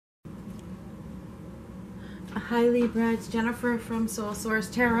Hi Libra, it's Jennifer from Soul Source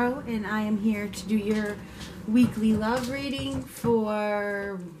Tarot, and I am here to do your weekly love reading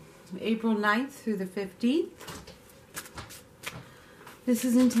for April 9th through the 15th. This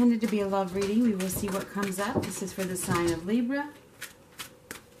is intended to be a love reading. We will see what comes up. This is for the sign of Libra.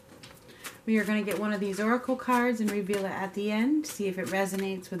 We are going to get one of these oracle cards and reveal it at the end, see if it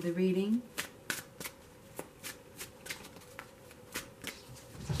resonates with the reading.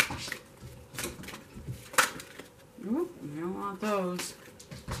 Oop, I don't want those.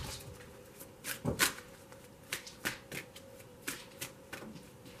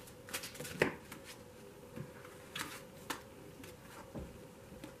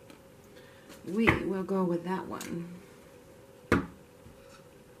 We will go with that one.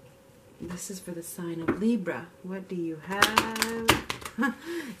 This is for the sign of Libra. What do you have?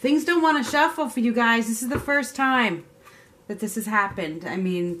 Things don't want to shuffle for you guys. This is the first time that this has happened. I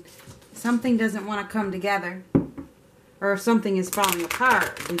mean, something doesn't want to come together. Or something is falling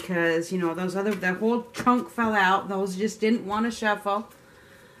apart because, you know, that whole chunk fell out. Those just didn't want to shuffle.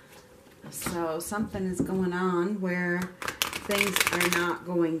 So something is going on where things are not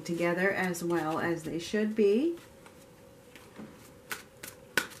going together as well as they should be.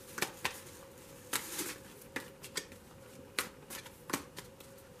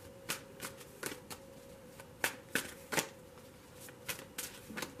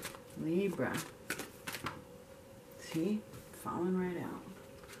 Libra. See? Falling right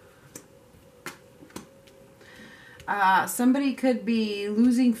out. Somebody could be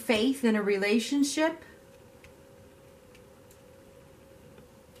losing faith in a relationship.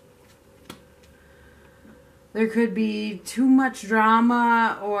 There could be too much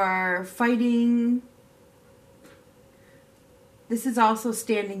drama or fighting. This is also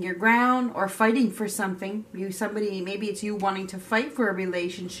standing your ground or fighting for something. Maybe it's you wanting to fight for a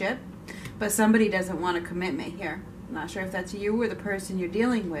relationship, but somebody doesn't want a commitment here. I'm not sure if that's you or the person you're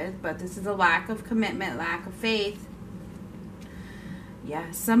dealing with, but this is a lack of commitment, lack of faith.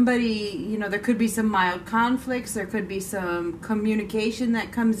 Yeah, somebody, you know, there could be some mild conflicts. There could be some communication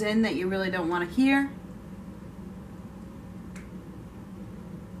that comes in that you really don't want to hear.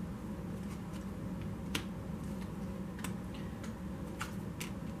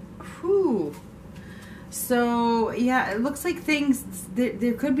 Whew. So, yeah, it looks like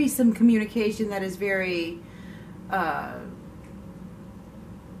there could be some communication that is very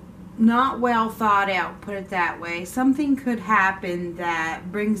not well thought out, put it that way. Something could happen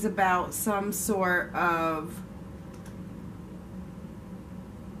that brings about some sort of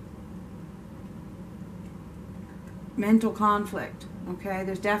mental conflict, okay?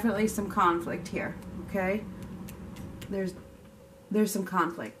 There's definitely some conflict here, okay? There's some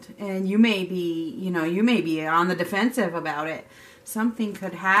conflict, and you may be on the defensive about it. Something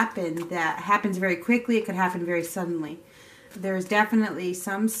could happen that happens very quickly. It could happen very suddenly. There's definitely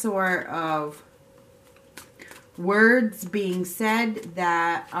some sort of words being said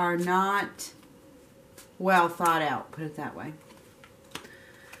that are not well thought out, put it that way.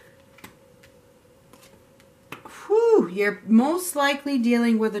 Whew, you're most likely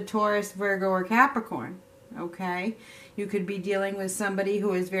dealing with a Taurus, Virgo, or Capricorn, okay? You could be dealing with somebody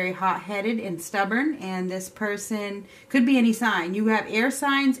who is very hot-headed and stubborn, and this person could be any sign. You have air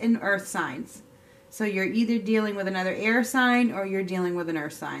signs and earth signs. So you're either dealing with another air sign or you're dealing with an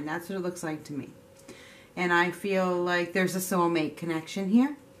earth sign. That's what it looks like to me. And I feel like there's a soulmate connection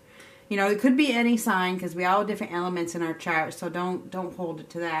here. You know, it could be any sign because we all have different elements in our chart, so don't hold it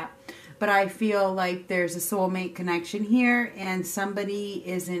to that. But I feel like there's a soulmate connection here, and somebody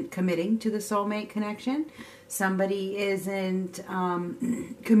isn't committing to the soulmate connection. Somebody isn't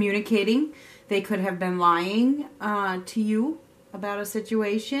communicating. They could have been lying to you about a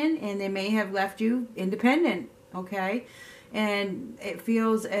situation, and they may have left you independent, okay? And it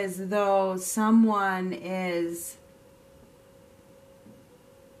feels as though someone they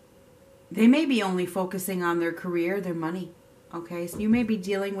may be only focusing on their career, their money, okay? So you may be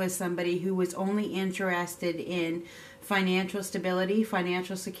dealing with somebody who was only interested in financial stability,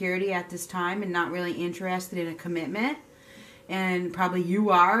 financial security at this time, and not really interested in a commitment. And probably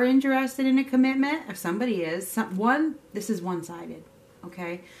you are interested in a commitment. If somebody is, this is one-sided,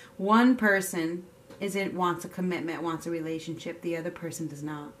 okay? One person wants a commitment, wants a relationship. The other person does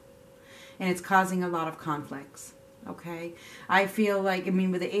not. And it's causing a lot of conflicts, okay? I feel like, I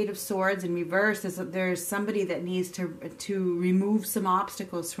mean, with the Eight of Swords in reverse, there's somebody that needs to remove some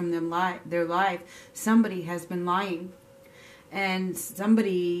obstacles from their life. Somebody has been lying. And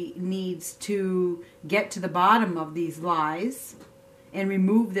somebody needs to get to the bottom of these lies and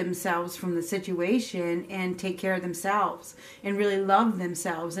remove themselves from the situation and take care of themselves and really love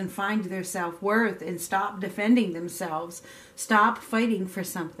themselves and find their self-worth and stop defending themselves. Stop fighting for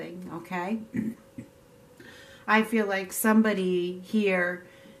something, okay? I feel like somebody here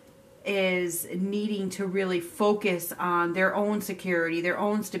is needing to really focus on their own security, their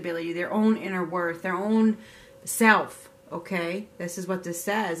own stability, their own inner worth, their own self. Okay, this is what this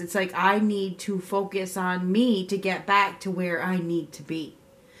says. It's like, I need to focus on me to get back to where I need to be.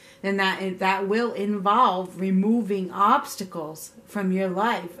 And that will involve removing obstacles from your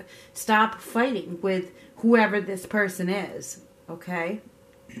life. Stop fighting with whoever this person is. Okay?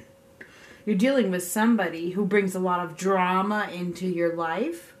 You're dealing with somebody who brings a lot of drama into your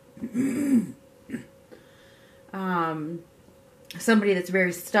life. Somebody that's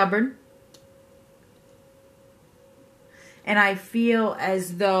very stubborn. And I feel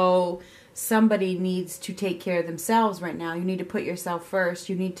as though somebody needs to take care of themselves right now. You need to put yourself first.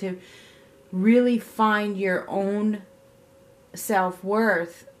 You need to really find your own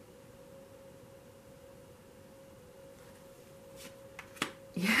self-worth.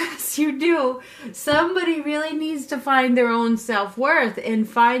 Yes, you do. Somebody really needs to find their own self-worth and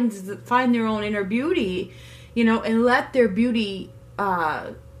find their own inner beauty, you know, and let their beauty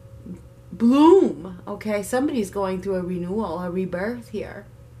bloom. Okay, somebody's going through a renewal, a rebirth here.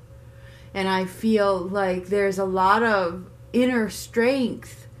 And I feel like there's a lot of inner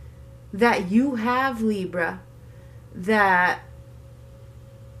strength that you have, Libra, that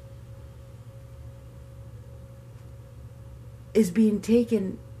is being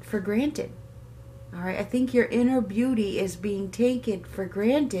taken for granted. All right, I think your inner beauty is being taken for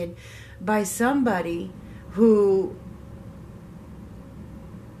granted by somebody who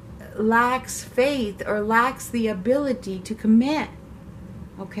lacks faith or lacks the ability to commit.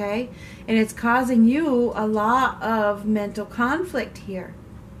 Okay? And it's causing you a lot of mental conflict here.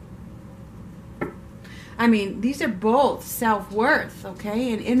 I mean, these are both self-worth,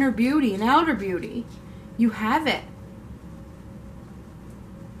 okay? And inner beauty and outer beauty. You have it.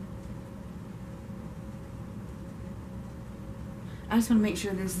 I just want to make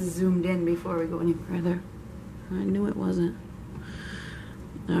sure this is zoomed in before we go any further. I knew it wasn't.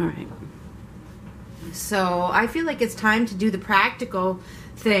 All right. So I feel like it's time to do the practical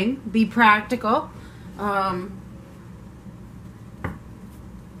thing. Be practical. Wow.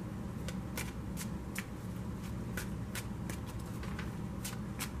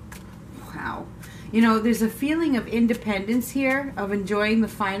 You know, there's a feeling of independence here, of enjoying the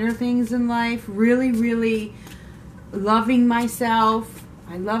finer things in life, really, really loving myself.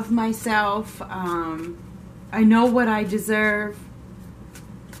 I love myself. I know what I deserve.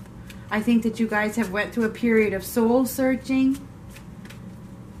 I think that you guys have went through a period of soul searching.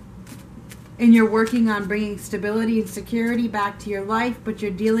 And you're working on bringing stability and security back to your life. But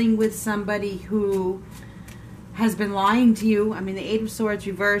you're dealing with somebody who has been lying to you. I mean, the Eight of Swords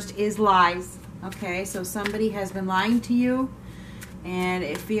reversed is lies. Okay, so somebody has been lying to you. And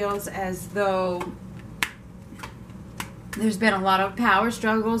it feels as though there's been a lot of power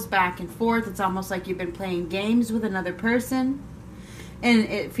struggles back and forth. It's almost like you've been playing games with another person. And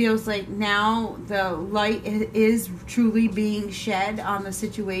it feels like now the light is truly being shed on the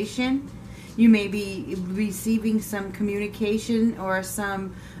situation. You may be receiving some communication or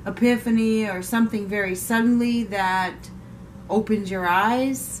some epiphany or something very suddenly that opens your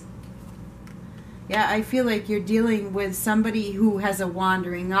eyes. Yeah, I feel like you're dealing with somebody who has a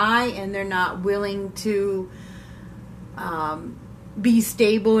wandering eye and they're not willing to be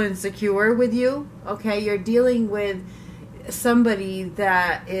stable and secure with you. Okay, you're dealing with somebody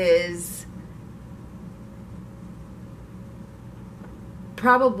that is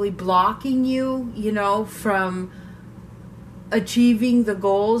probably blocking you, you know, from achieving the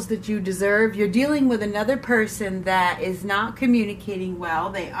goals that you deserve. You're dealing with another person that is not communicating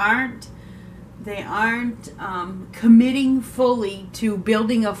well. They aren't committing fully to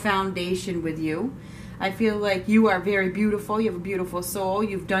building a foundation with you. I feel like you are very beautiful. You have a beautiful soul.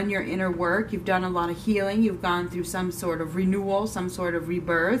 You've done your inner work. You've done a lot of healing. You've gone through some sort of renewal, some sort of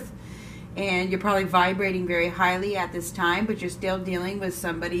rebirth. And you're probably vibrating very highly at this time, but you're still dealing with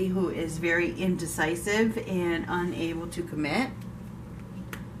somebody who is very indecisive and unable to commit.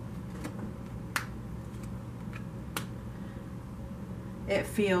 It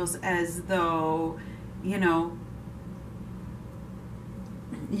feels as though, you know,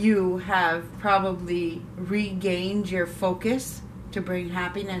 you have probably regained your focus to bring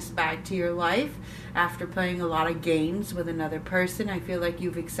happiness back to your life after playing a lot of games with another person. I feel like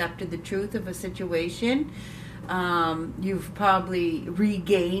you've accepted the truth of a situation. You've probably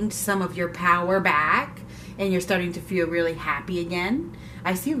regained some of your power back, and you're starting to feel really happy again.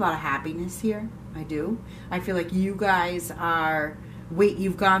 I see a lot of happiness here. I do. I feel like you guys are,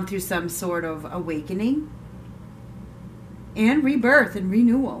 you've gone through some sort of awakening and rebirth and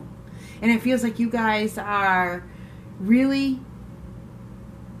renewal. And it feels like you guys are really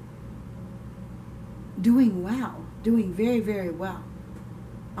doing well, doing very, very well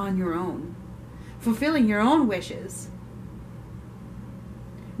on your own, fulfilling your own wishes.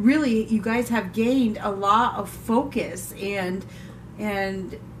 Really, you guys have gained a lot of focus, and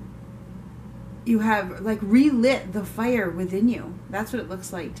you have like relit the fire within you. That's what it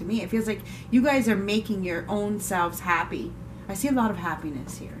looks like to me. It feels like you guys are making your own selves happy. I see a lot of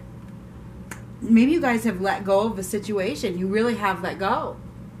happiness here. Maybe you guys have let go of a situation. You really have let go.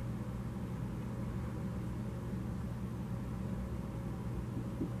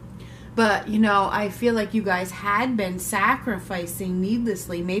 But, you know, I feel like you guys had been sacrificing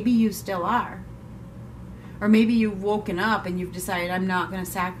needlessly. Maybe you still are. Or maybe you've woken up and you've decided, I'm not going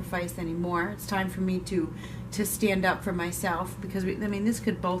to sacrifice anymore. It's time for me to stand up for myself. Because, I mean, this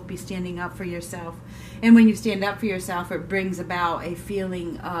could both be standing up for yourself. And when you stand up for yourself, it brings about a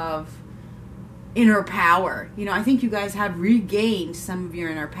feeling of inner power. You know, I think you guys have regained some of your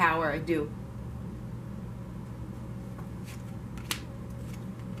inner power. I do.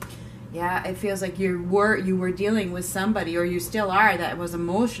 Yeah, it feels like you were dealing with somebody, or you still are, that was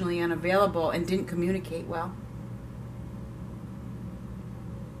emotionally unavailable and didn't communicate well.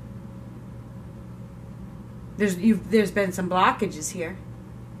 There's been some blockages here.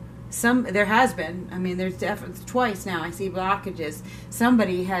 There has been. I mean, there's definitely twice now I see blockages.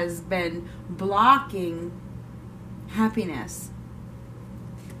 Somebody has been blocking happiness.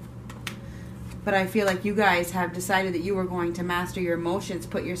 But I feel like you guys have decided that you were going to master your emotions,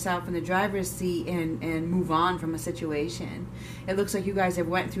 put yourself in the driver's seat, and move on from a situation. It looks like you guys have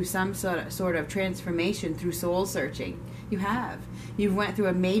went through some sort of transformation through soul searching. You have. You've went through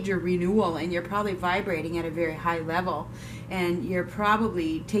a major renewal, and you're probably vibrating at a very high level. And you're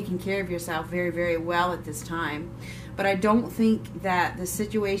probably taking care of yourself very, very well at this time. But I don't think that the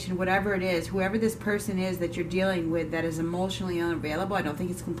situation, whatever it is, whoever this person is that you're dealing with that is emotionally unavailable, I don't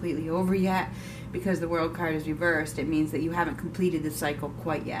think it's completely over yet, because the World card is reversed. It means that you haven't completed the cycle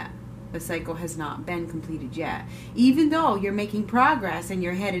quite yet. The cycle has not been completed yet. Even though you're making progress and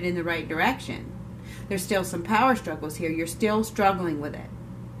you're headed in the right direction, there's still some power struggles here. You're still struggling with it.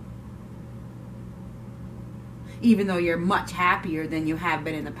 Even though you're much happier than you have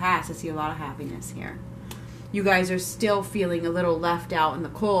been in the past, I see a lot of happiness here. You guys are still feeling a little left out in the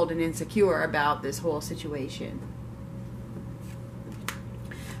cold and insecure about this whole situation.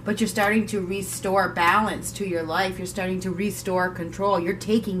 But you're starting to restore balance to your life. You're starting to restore control. You're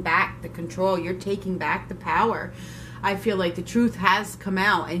taking back the control. You're taking back the power. I feel like the truth has come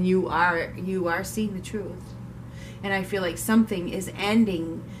out, and you are seeing the truth. And I feel like something is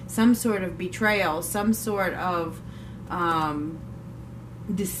ending, some sort of betrayal, some sort of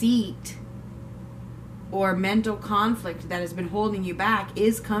deceit or mental conflict that has been holding you back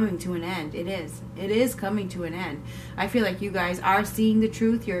is coming to an end. It is. It is coming to an end. I feel like you guys are seeing the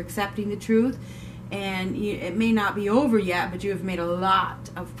truth. You're accepting the truth. And it may not be over yet, but you have made a lot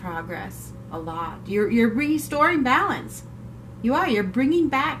of progress. A lot. You're restoring balance. You are. You're bringing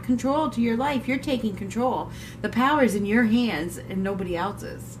back control to your life. You're taking control. The power is in your hands and nobody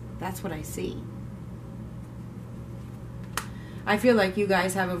else's. That's what I see. I feel like you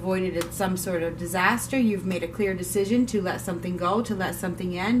guys have avoided some sort of disaster. You've made a clear decision to let something go, to let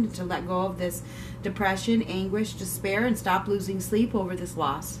something end, to let go of this depression, anguish, despair, and stop losing sleep over this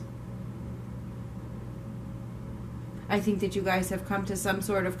loss. I think that you guys have come to some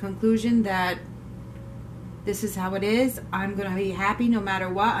sort of conclusion that this is how it is. I'm going to be happy no matter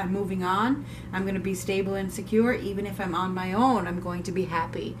what. I'm moving on. I'm going to be stable and secure. Even if I'm on my own, I'm going to be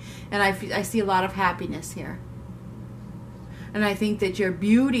happy. And I see a lot of happiness here. And I think that your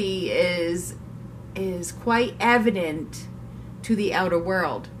beauty is quite evident to the outer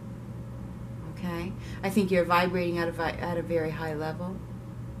world. Okay? I think you're vibrating at a very high level.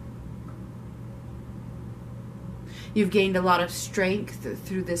 You've gained a lot of strength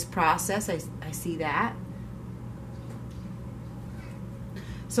through this process. I see that.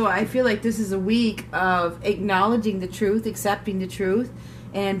 So I feel like this is a week of acknowledging the truth, accepting the truth,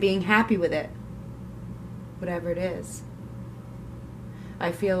 and being happy with it. Whatever it is.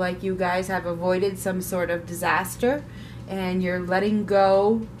 I feel like you guys have avoided some sort of disaster, and you're letting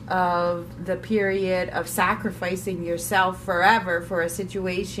go of the period of sacrificing yourself forever for a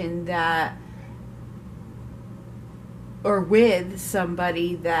situation that, or with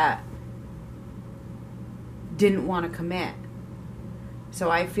somebody that didn't want to commit. So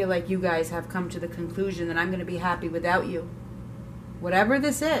I feel like you guys have come to the conclusion that I'm going to be happy without you. Whatever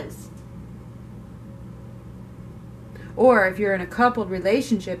this is. Or if you're in a coupled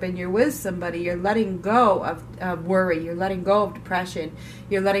relationship and you're with somebody, you're letting go of worry. You're letting go of depression.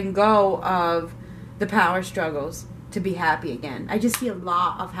 You're letting go of the power struggles to be happy again. I just see a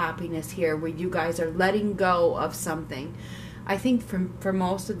lot of happiness here where you guys are letting go of something. I think for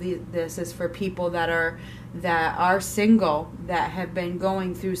most of this is for people that are single, that have been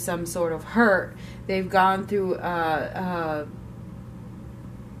going through some sort of hurt. They've gone through a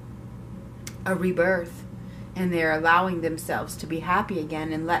rebirth, and they're allowing themselves to be happy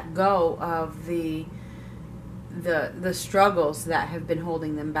again and let go of the struggles that have been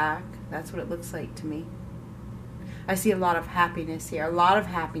holding them back. That's what it looks like to me. I see a lot of happiness here. A lot of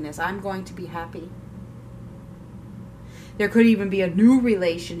happiness. I'm going to be happy. There could even be a new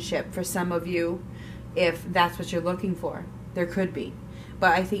relationship for some of you if that's what you're looking for. There could be.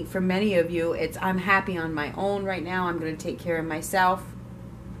 But I think for many of you, it's I'm happy on my own right now. I'm going to take care of myself.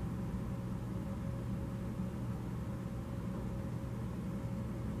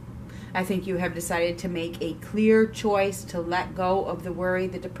 I think you have decided to make a clear choice to let go of the worry,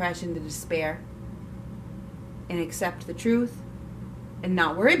 the depression, the despair, and accept the truth and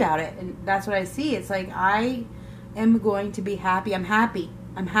not worry about it. And that's what I see. It's like I am going to be happy. I'm happy.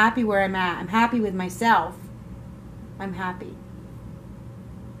 I'm happy where I'm at. I'm happy with myself. I'm happy.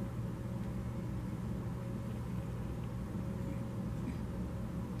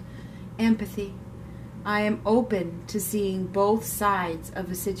 Empathy. I am open to seeing both sides of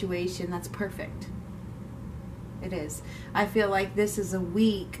a situation. That's perfect. It is. I feel like this is a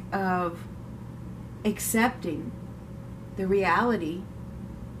week of accepting the reality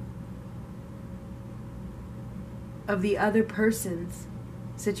of the other person's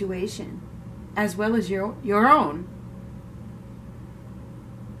situation as well as your own.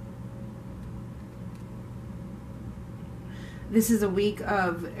 This is a week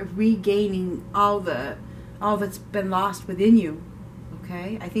of regaining all that's been lost within you.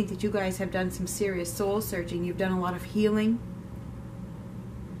 Okay? I think that you guys have done some serious soul searching. You've done a lot of healing.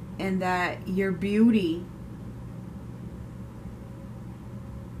 And that your beauty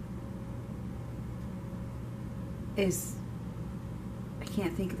is, I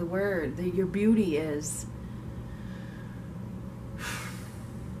can't think of the word, your beauty is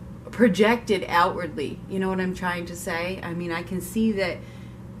projected outwardly. You know what I'm trying to say? I mean, I can see that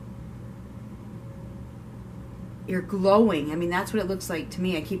you're glowing. I mean, that's what it looks like to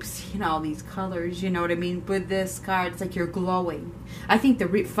me. I keep seeing all these colors, you know what I mean? With this card, it's like you're glowing. I think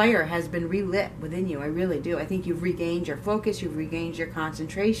the fire has been relit within you. I really do. I think you've regained your focus. You've regained your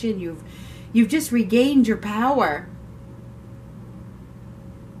concentration. You've just regained your power.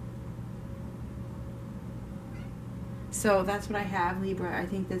 So that's what I have, Libra. I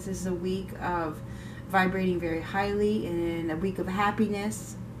think this is a week of vibrating very highly, and a week of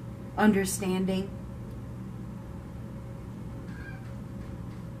happiness, understanding.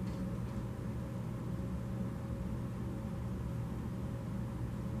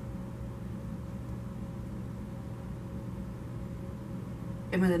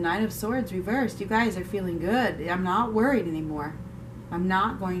 And with the Knight of Swords reversed, you guys are feeling good. I'm not worried anymore. I'm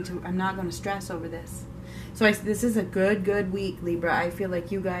not going to stress over this. So this is a good week, Libra. I feel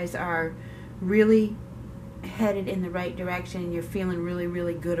like you guys are really headed in the right direction, and you're feeling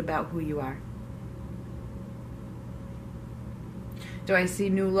really good about who you are. Do I see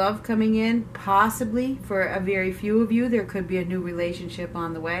new love coming in? Possibly. For a very few of you, there could be a new relationship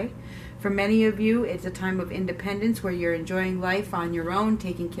on the way. For many of you, it's a time of independence where you're enjoying life on your own,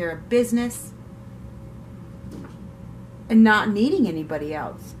 taking care of business, and not needing anybody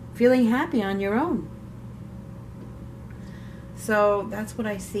else. Feeling happy on your own. So that's what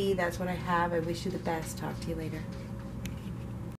I see. That's what I have. I wish you the best. Talk to you later.